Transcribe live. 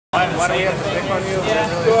Why do we have to pick on you?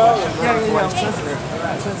 Yeah. Well, yeah, I'm sensitive.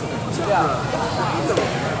 I'm sensitive. Yeah.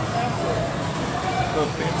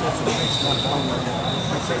 Look, pay attention. It's not fun.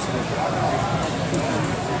 I'm sensitive.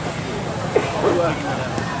 Good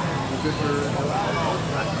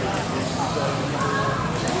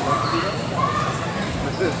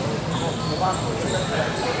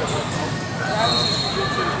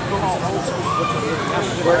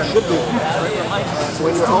Where it should be.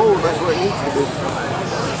 When you're old, that's where it needs to be.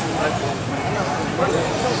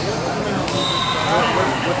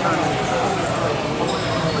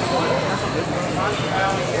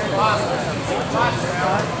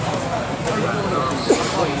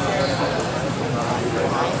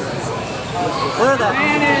 Clear that.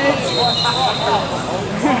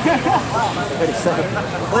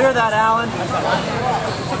 Clear that, Alan. It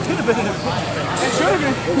should have been. It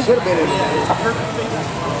should have been in there.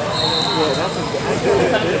 Yeah, that's a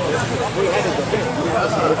we had a defense.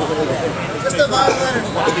 Just a violin.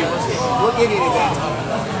 We'll give you that.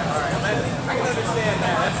 I can understand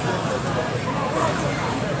that.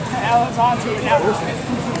 Alan's onto it now. Just in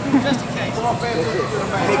case.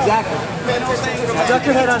 Exactly. Duck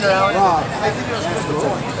your head under, Alan. I think you're supposed to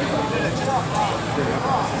point.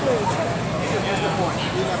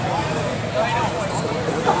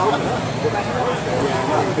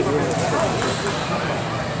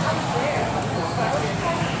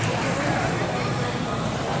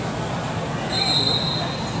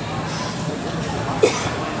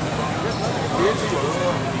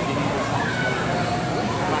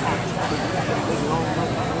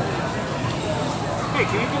 Hey,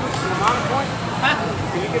 can you give Lamont a point?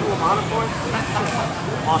 Can you give Lamont a point?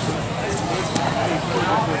 Awesome.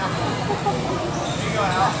 Here you go,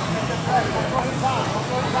 Al.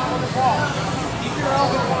 Keep your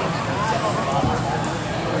elbow.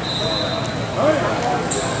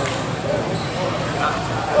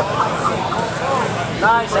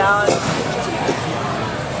 Nice, Alan.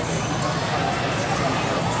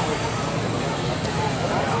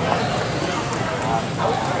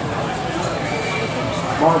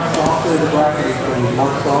 Mark Softer the bracket, please.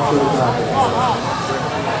 Mark Softer the bracket.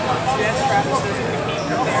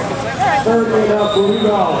 13 up, Blue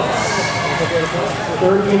Dogs.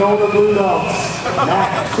 13 older Blue Dogs.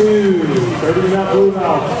 Mac 2. 13 up, Blue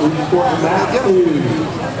Dogs. We scored Mac 2.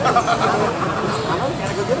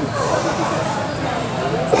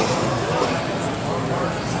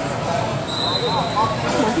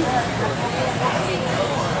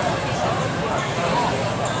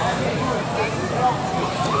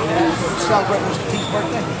 Celebrating Mr. T's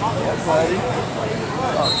birthday. Yeah, buddy.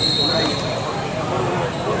 Oh,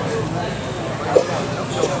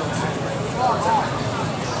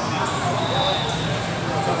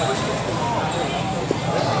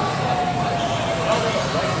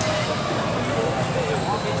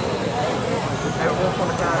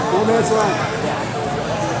 4 minutes left.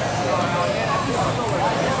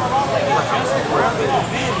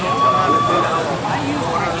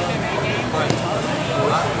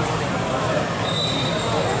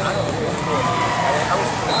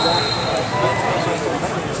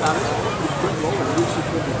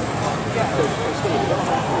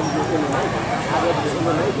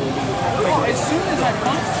 As soon as I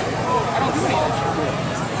punch, I don't do anything.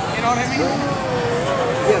 You know what I mean?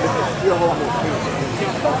 Yeah, but you're a lot more experienced. You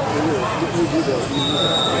do those.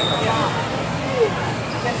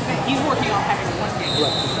 That's the thing. He's working on having one game.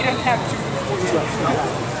 He doesn't have two.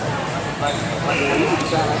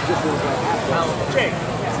 Jake,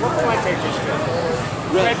 what can I take this to?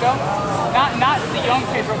 Red belt? Not the young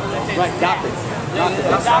Pedro, but let's say Right, doctor.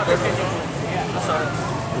 the doctor Pedro. Yeah. That's all right.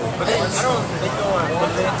 But I don't think go on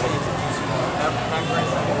one day until you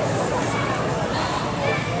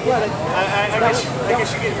I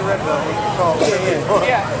guess you get your red belt. You can call it.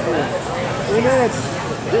 Yeah. 3 minutes.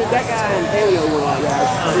 Dude, that guy in paleo were like,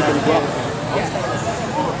 freaking dead. Yeah.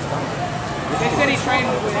 They said he trained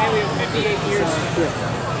with Haley 58 years.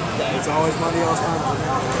 It's always money all the time.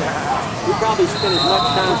 He probably spent as much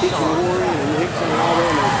time teaching Warren and Hickson and all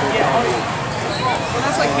them. Yeah. Well,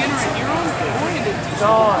 that's like Henry. You're on Warren didn't teach.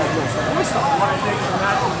 Always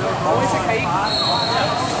like Haig.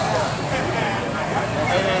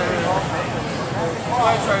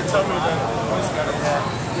 Why try to tell me that boys got a hat?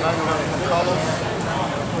 Not enough for Carlos.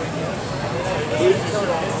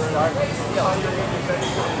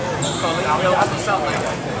 Something like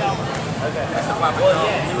that. That's the Papa John.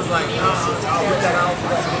 He was like, nah, I'll put that out.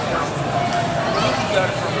 He got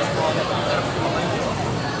it from his father.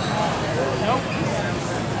 Nope.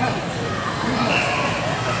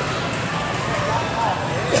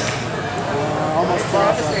 Almost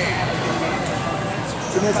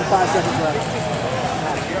 2 minutes and 5 seconds left.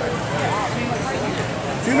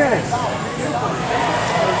 2 minutes.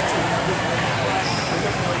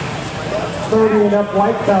 30 and up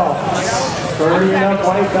white belt. 30 and up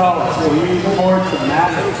white belt. Louise towards the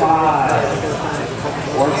mat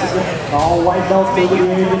 5. Once again, all white belts over the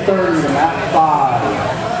age of 30, the mat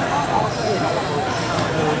 5.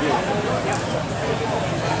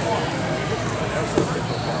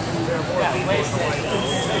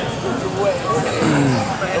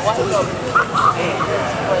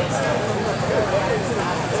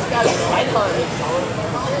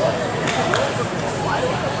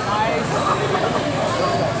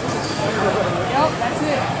 Yep, that's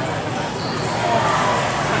it.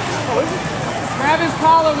 Grab his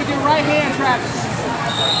collar with your right hand, Travis.